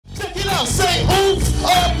Now say oops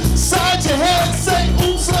upside your head. Say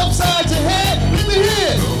oops upside your head. Let me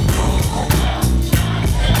hear it.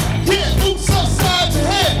 Yeah, oops upside your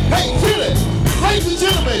head. Hey, feel it. Ladies and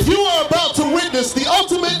gentlemen, you are about to witness the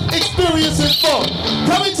ultimate experience in funk.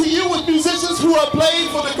 Coming to you with musicians who are playing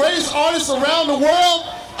for the greatest artists around the world,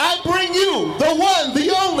 I bring you the one,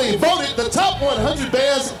 the only, voted the top 100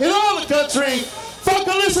 bands in all the country.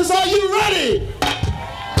 Funkalicious, are you ready?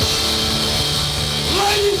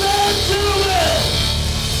 Ladies and gentlemen,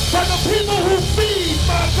 for the people who feed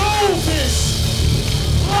my goldfish,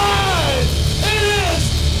 live, it is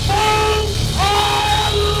Funkalicious!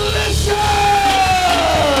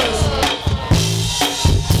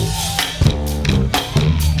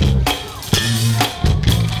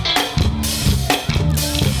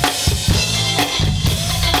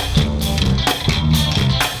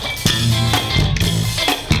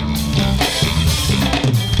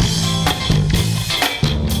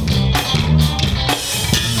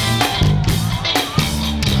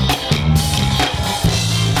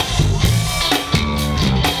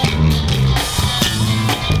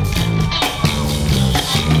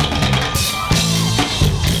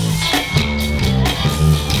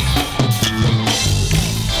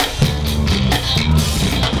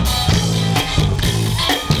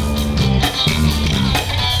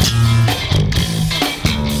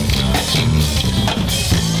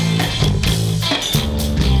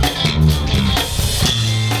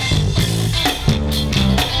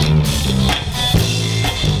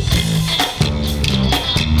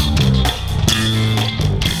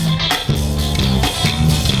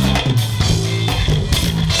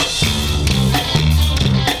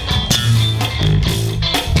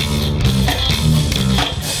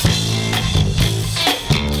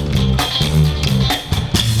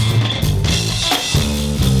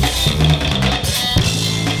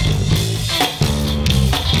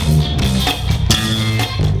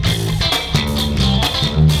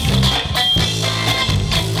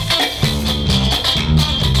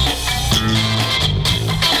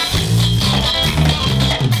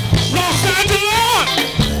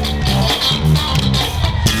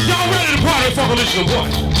 Funkalicious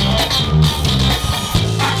one.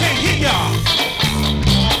 I can't hear y'all.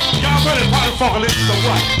 Y'all ready to party Funkalicious or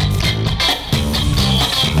what?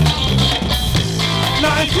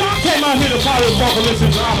 Now if y'all came out here to party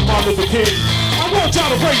Funkalicious and I'm Martin Luther King, I want y'all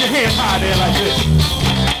to raise your hands high there like this.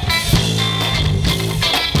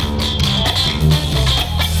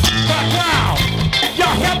 Back down.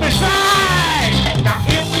 Y'all help me sing. Now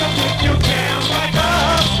if you can like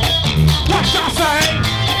us, what y'all say?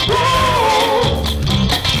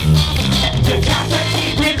 You got to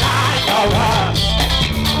keep it like alright.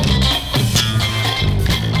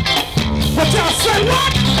 But y'all say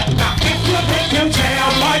what? Now if you think you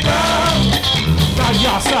can like us, now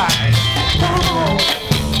y'all say, oh.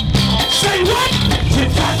 Say what? You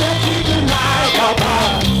got to keep it like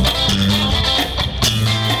alright.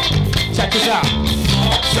 Check this out.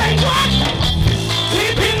 Say what?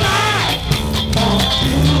 Keep it like for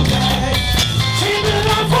you, babe. Keep it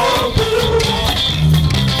like for you.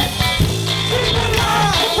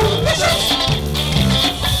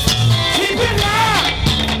 Keep it live.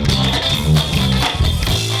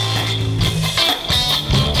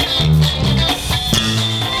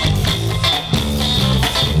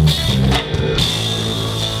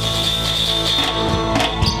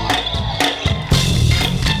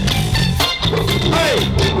 Hey,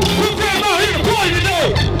 who came out here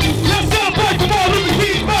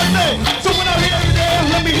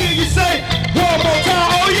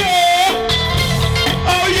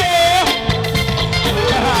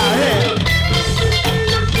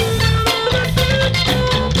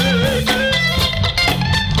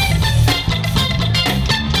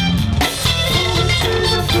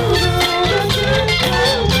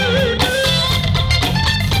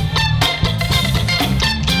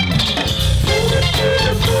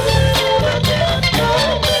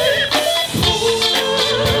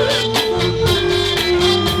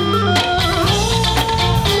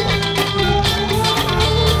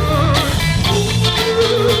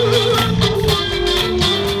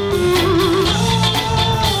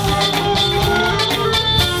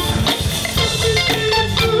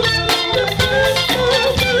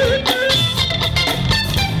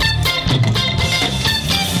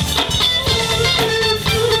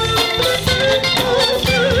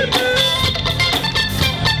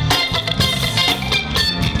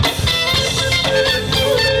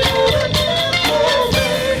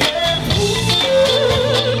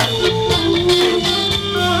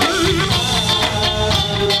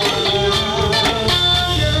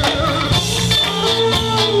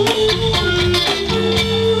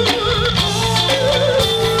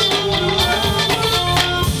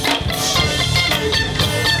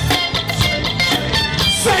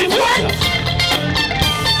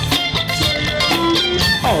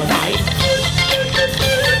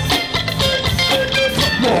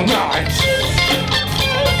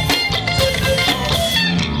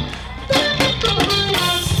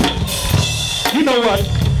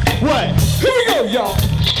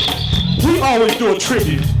We always do a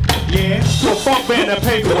tribute, yeah, to a funk band that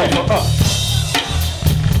paved the way for us.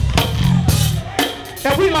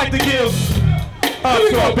 And we like to give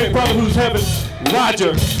to our big brother who's heaven,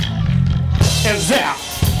 Roger and Zap.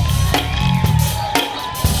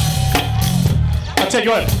 I tell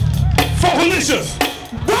you what, Funkalicious,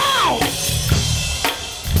 wow!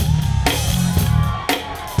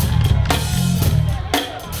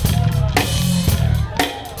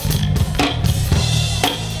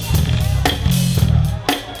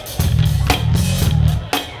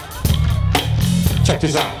 Check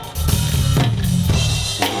this out.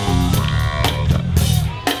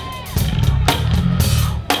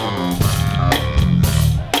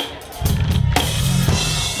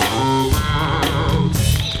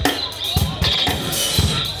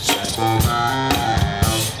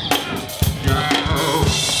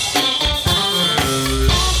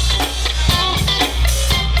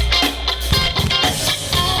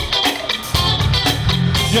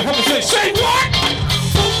 You have to say what?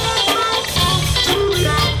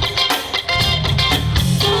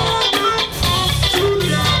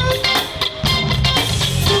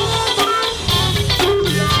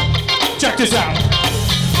 Check this out.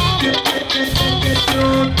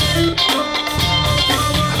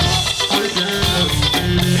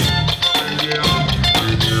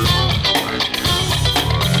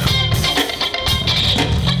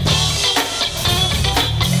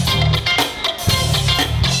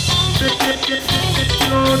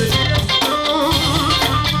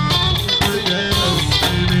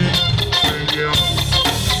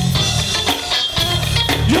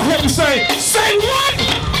 You have to say what?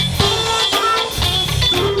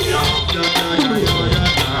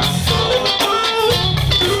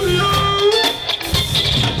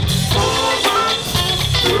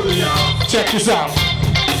 Check this out.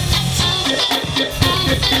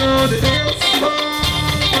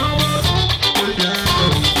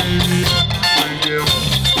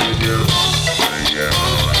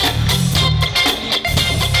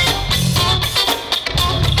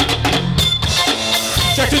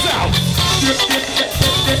 Check this out.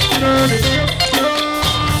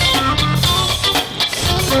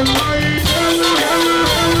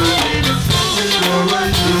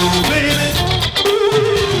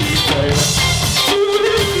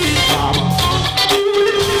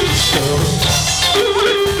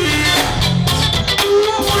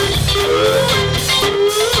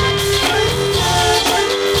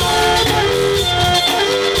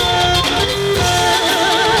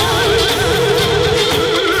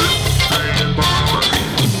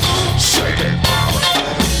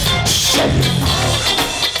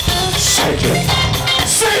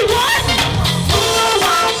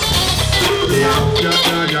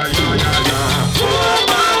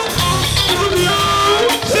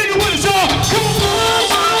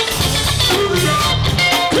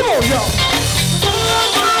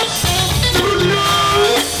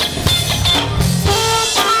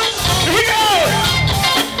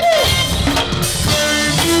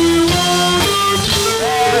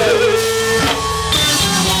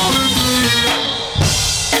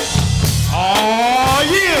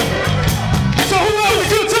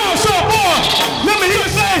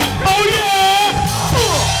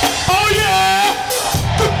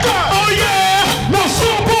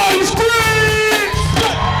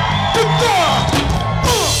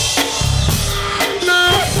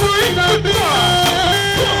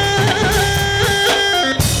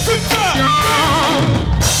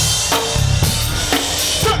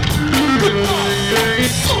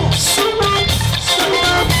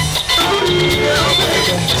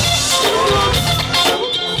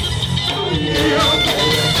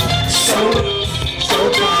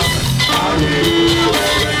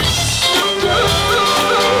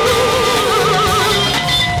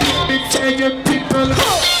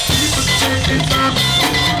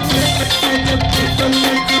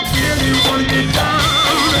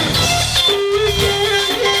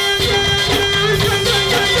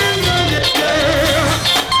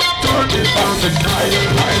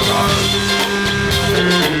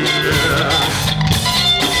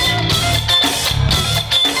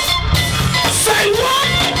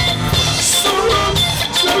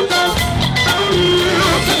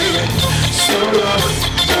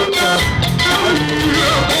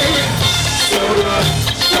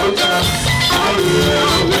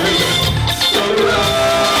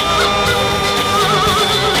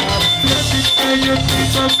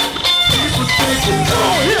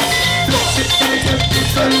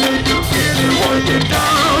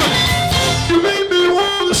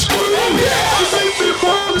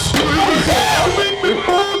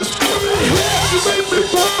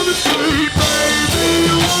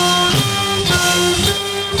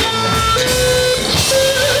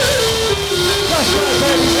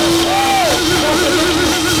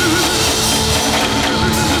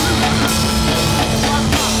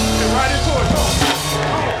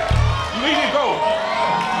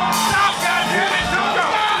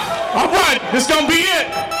 This gonna be it.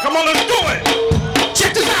 Come on, let's do it.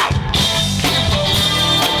 Check this out.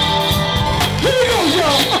 Here we go,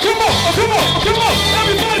 y'all. Oh, come on, oh, come on, oh, come on.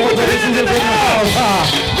 Everybody put your hands in the house.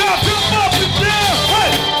 Now come up and down. Hey,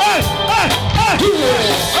 hey, hey, hey.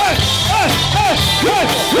 Hey, hey, hey, hey,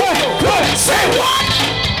 hey, hey. Say what?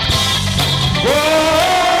 Whoa.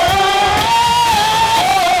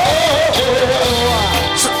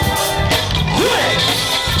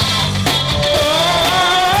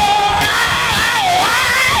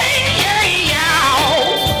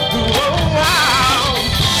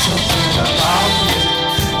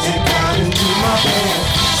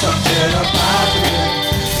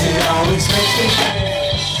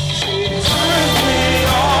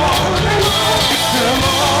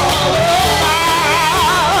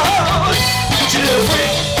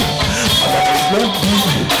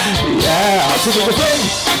 To the free,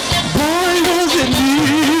 boy, was it me,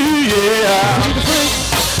 yeah. To the free,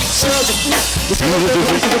 to the free,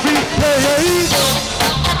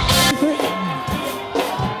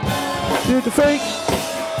 to the free.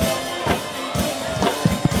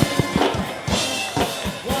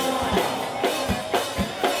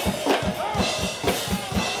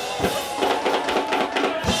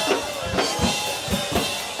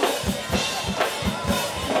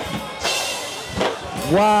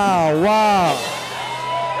 Wow, wow.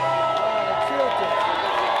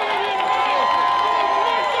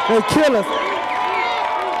 They kill us.